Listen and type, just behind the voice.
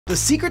The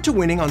secret to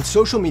winning on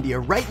social media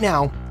right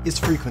now is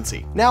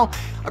frequency. Now,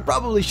 I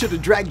probably should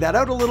have dragged that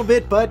out a little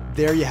bit, but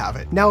there you have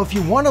it. Now, if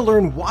you want to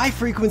learn why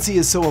frequency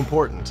is so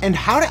important and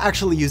how to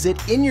actually use it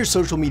in your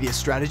social media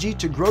strategy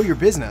to grow your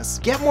business,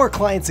 get more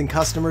clients and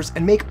customers,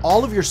 and make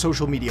all of your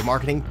social media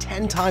marketing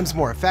 10 times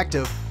more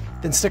effective,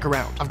 then stick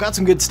around. I've got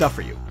some good stuff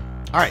for you.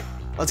 All right,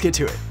 let's get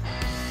to it.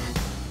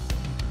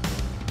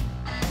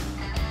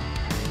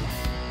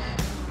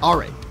 All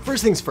right,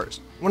 first things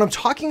first. When I'm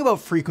talking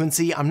about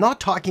frequency, I'm not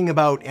talking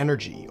about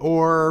energy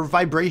or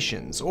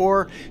vibrations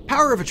or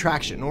power of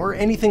attraction or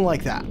anything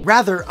like that.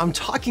 Rather, I'm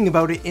talking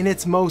about it in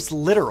its most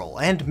literal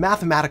and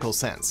mathematical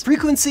sense.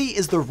 Frequency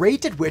is the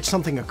rate at which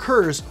something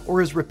occurs or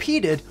is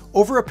repeated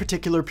over a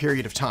particular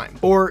period of time.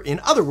 Or in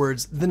other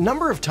words, the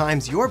number of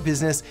times your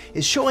business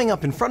is showing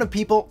up in front of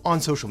people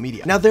on social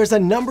media. Now, there's a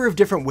number of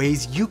different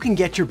ways you can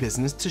get your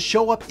business to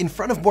show up in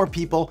front of more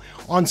people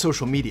on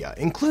social media,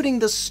 including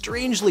the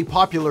strangely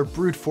popular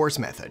brute force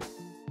method.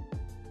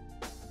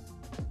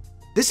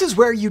 This is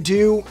where you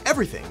do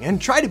everything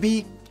and try to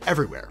be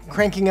everywhere,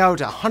 cranking out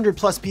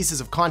 100+ pieces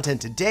of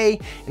content a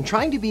day and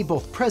trying to be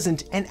both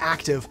present and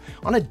active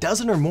on a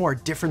dozen or more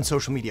different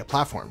social media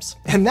platforms.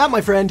 And that, my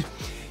friend,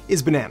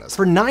 is bananas.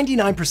 For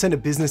 99%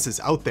 of businesses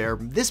out there,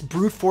 this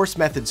brute force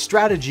method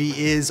strategy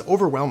is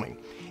overwhelming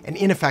and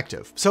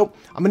ineffective. So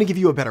I'm gonna give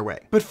you a better way.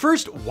 But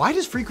first, why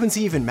does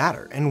frequency even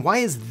matter? And why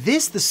is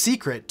this the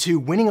secret to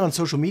winning on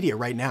social media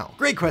right now?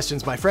 Great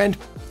questions, my friend.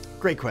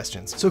 Great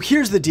questions. So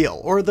here's the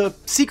deal, or the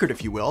secret,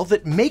 if you will,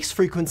 that makes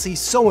frequency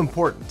so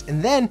important.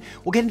 And then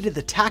we'll get into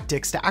the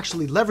tactics to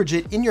actually leverage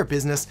it in your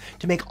business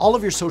to make all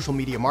of your social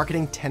media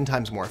marketing 10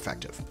 times more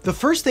effective. The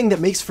first thing that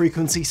makes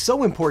frequency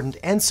so important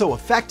and so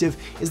effective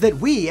is that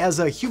we, as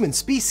a human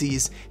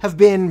species, have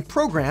been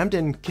programmed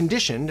and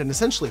conditioned and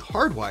essentially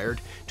hardwired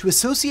to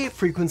associate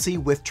frequency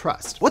with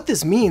trust. What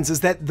this means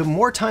is that the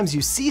more times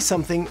you see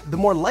something, the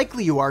more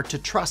likely you are to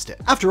trust it.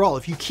 After all,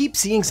 if you keep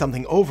seeing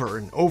something over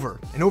and over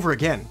and over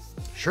again,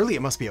 surely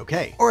it must be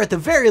okay. Or at the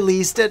very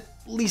least, it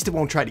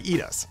won't try to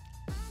eat us.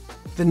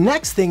 The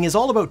next thing is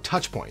all about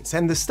touch points,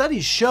 and the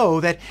studies show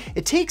that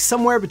it takes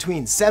somewhere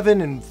between 7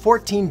 and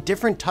 14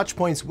 different touch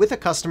points with a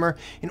customer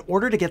in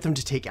order to get them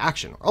to take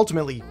action, or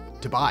ultimately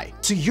to buy.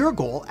 So your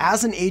goal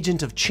as an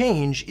agent of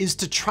change is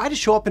to try to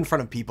show up in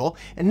front of people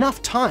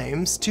enough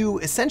times to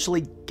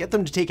essentially get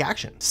them to take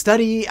action.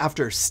 Study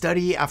after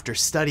study after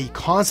study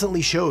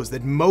constantly shows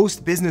that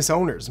most business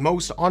owners,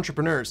 most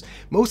entrepreneurs,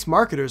 most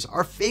marketers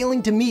are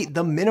failing to meet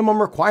the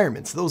minimum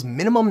requirements, those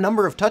minimum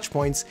number of touch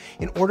points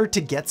in order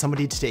to get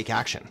somebody to take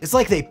action. It's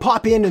like they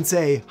pop in and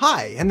say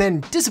hi and then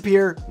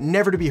disappear,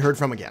 never to be heard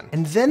from again.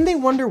 And then they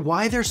wonder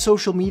why their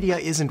social media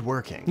isn't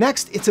working.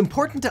 Next, it's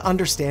important to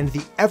understand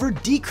the ever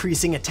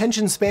decreasing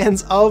attention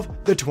spans of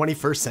the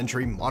 21st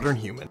century modern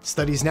human.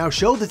 Studies now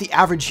show that the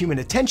average human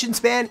attention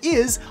span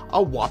is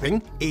a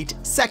whopping 8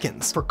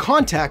 seconds. For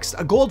context,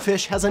 a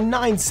goldfish has a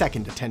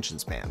 9-second attention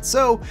span,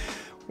 so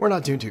we're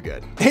not doing too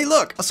good. Hey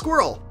look, a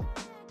squirrel!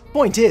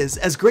 Point is,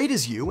 as great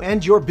as you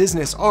and your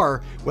business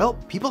are, well,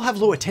 people have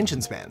low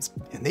attention spans,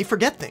 and they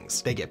forget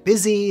things. They get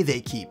busy, they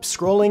keep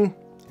scrolling,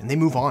 and they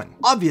move on.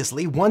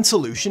 Obviously, one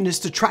solution is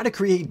to try to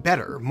create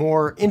better,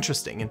 more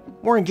interesting, and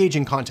more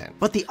engaging content.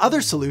 But the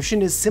other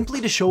solution is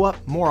simply to show up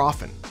more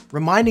often,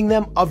 reminding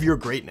them of your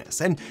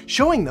greatness and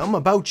showing them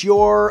about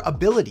your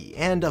ability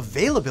and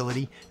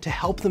availability to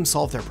help them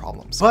solve their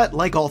problems. But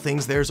like all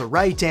things, there's a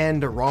right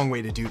and a wrong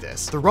way to do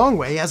this. The wrong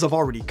way, as I've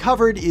already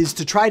covered, is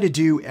to try to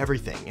do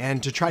everything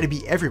and to try to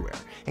be everywhere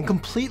and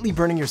completely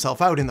burning yourself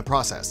out in the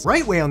process.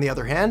 Right way, on the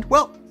other hand,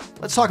 well,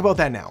 let's talk about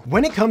that now.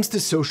 When it comes to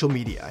social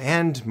media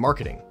and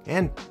marketing,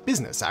 and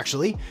business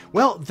actually,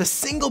 well, the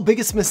single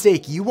biggest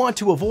mistake you want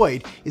to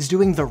avoid is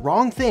doing the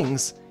wrong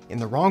things in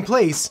the wrong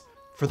place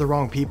for the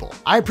wrong people.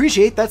 I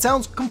appreciate that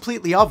sounds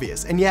completely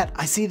obvious, and yet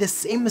I see the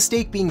same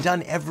mistake being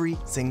done every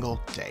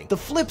single day. The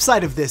flip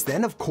side of this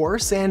then, of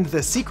course, and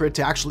the secret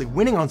to actually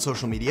winning on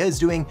social media is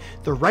doing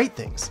the right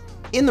things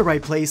in the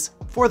right place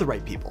for the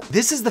right people.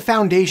 This is the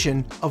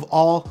foundation of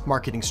all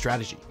marketing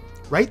strategy.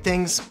 Right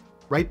things,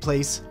 right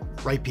place,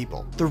 right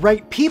people. The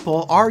right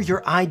people are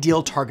your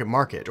ideal target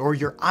market or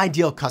your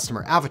ideal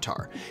customer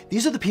avatar.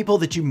 These are the people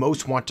that you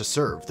most want to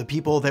serve, the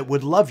people that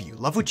would love you,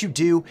 love what you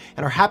do,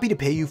 and are happy to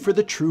pay you for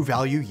the true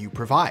value you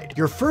provide.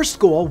 Your first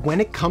goal when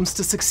it comes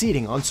to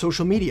succeeding on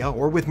social media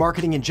or with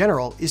marketing in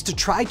general is to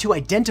try to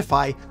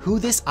identify who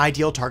this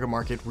ideal target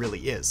market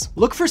really is.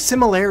 Look for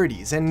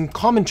similarities and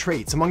common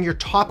traits among your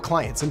top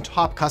clients and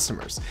top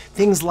customers.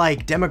 Things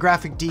like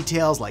demographic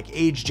details like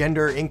age,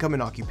 gender, income,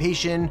 and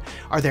occupation.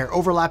 Are there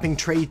overlapping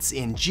traits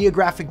in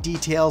geographic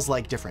details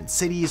like different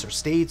cities or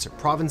states or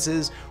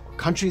provinces or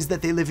countries that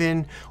they live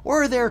in?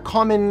 Or are there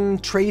common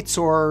traits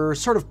or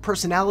sort of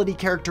personality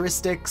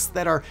characteristics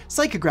that are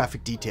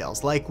psychographic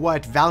details like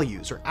what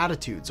values or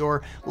attitudes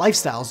or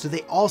lifestyles do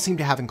they all seem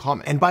to have in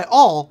common? And by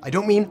all, I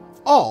don't mean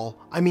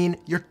all, I mean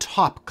your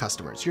top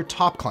customers, your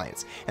top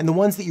clients, and the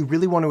ones that you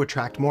really want to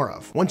attract more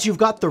of. Once you've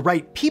got the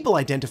right people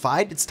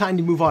identified, it's time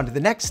to move on to the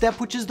next step,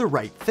 which is the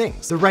right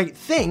things. The right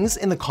things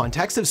in the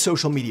context of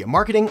social media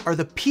marketing are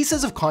the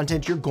pieces of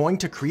content you're going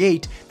to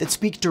create that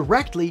speak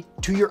directly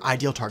to your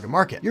ideal target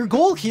market. Your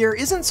goal here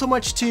isn't so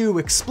much to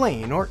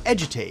explain or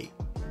educate.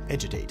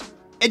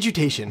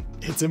 Education,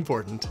 it's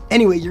important.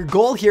 Anyway, your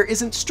goal here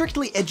isn't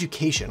strictly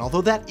education,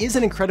 although that is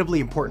an incredibly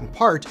important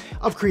part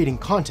of creating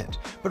content,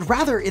 but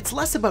rather it's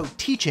less about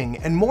teaching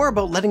and more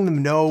about letting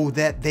them know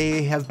that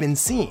they have been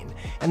seen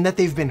and that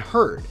they've been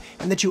heard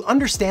and that you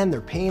understand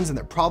their pains and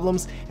their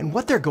problems and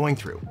what they're going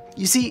through.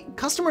 You see,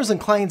 customers and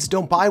clients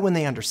don't buy when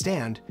they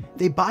understand,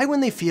 they buy when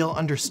they feel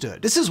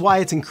understood. This is why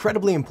it's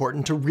incredibly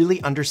important to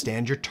really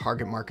understand your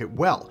target market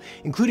well,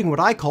 including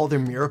what I call their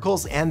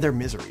miracles and their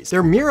miseries.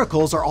 Their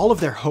miracles are all of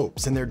their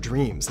hopes and their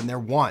dreams and their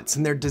wants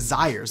and their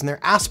desires and their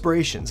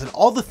aspirations and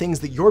all the things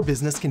that your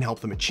business can help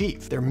them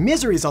achieve. Their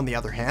miseries, on the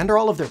other hand, are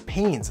all of their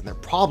pains and their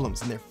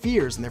problems and their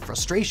fears and their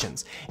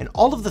frustrations and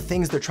all of the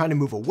things they're trying to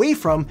move away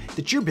from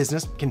that your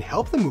business can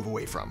help them move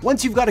away from.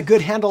 Once you've got a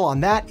good handle on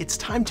that, it's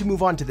time to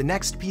move on to the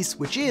next piece,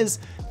 which is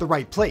the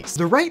right place.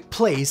 The right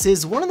place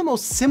is one of the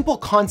most simple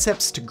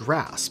concepts to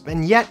grasp,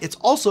 and yet it's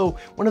also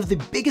one of the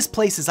biggest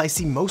places I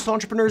see most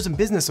entrepreneurs and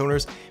business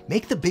owners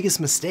make the biggest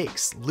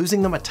mistakes,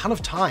 losing them a ton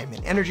of time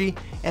and energy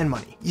and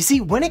money. You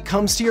see, when it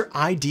comes to your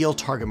ideal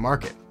target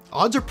market,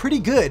 odds are pretty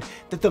good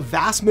that the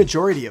vast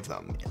majority of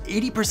them,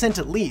 80%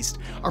 at least,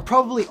 are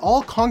probably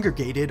all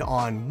congregated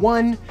on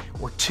 1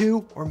 or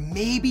 2 or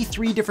maybe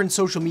 3 different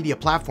social media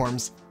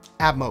platforms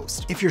at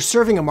most. If you're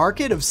serving a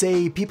market of,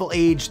 say, people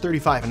aged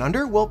 35 and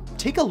under, well,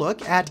 take a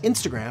look at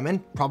Instagram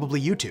and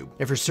probably YouTube.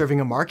 If you're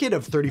serving a market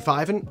of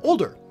 35 and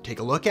older, take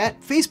a look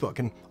at Facebook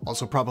and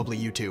also probably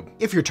YouTube.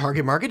 If your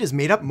target market is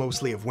made up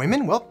mostly of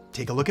women, well,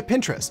 take a look at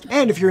Pinterest.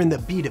 And if you're in the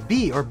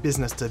B2B or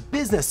business to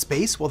business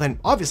space, well then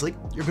obviously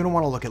you're gonna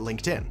wanna look at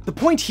LinkedIn. The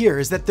point here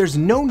is that there's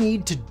no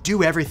need to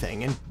do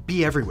everything and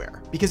be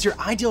everywhere, because your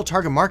ideal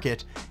target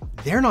market,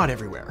 they're not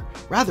everywhere.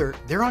 Rather,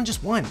 they're on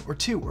just 1 or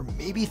 2 or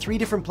maybe 3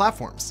 different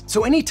platforms.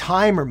 So any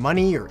time or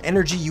money or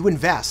energy you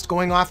invest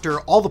going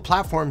after all the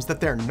platforms that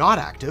they're not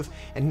active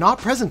and not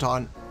present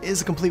on is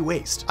a complete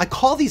waste. I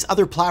call these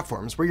other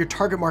platforms where your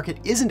target market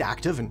isn't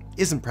active and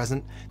isn't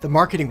present the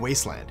marketing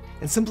wasteland,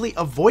 and simply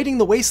avoiding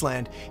the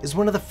wasteland is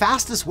one of the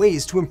fastest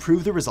ways to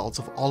improve the results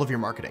of all of your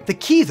marketing. The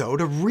key though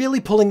to really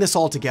pulling this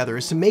all together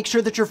is to make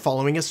sure that you're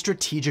following a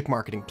strategic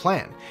marketing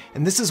plan.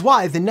 And this is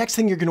why the next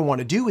thing you're gonna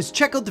wanna do is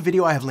check out the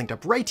video I have linked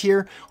up right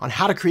here on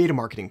how to create a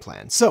marketing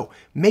plan. So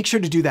make sure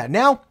to do that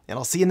now, and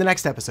I'll see you in the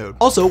next episode.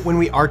 Also, when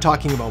we are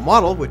talking about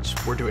model, which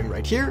we're doing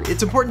right here,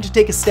 it's important to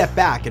take a step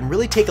back and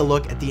really take a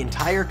look at the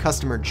entire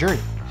customer journey.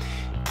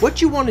 What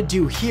you want to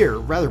do here,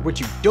 rather what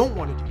you don't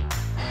want to do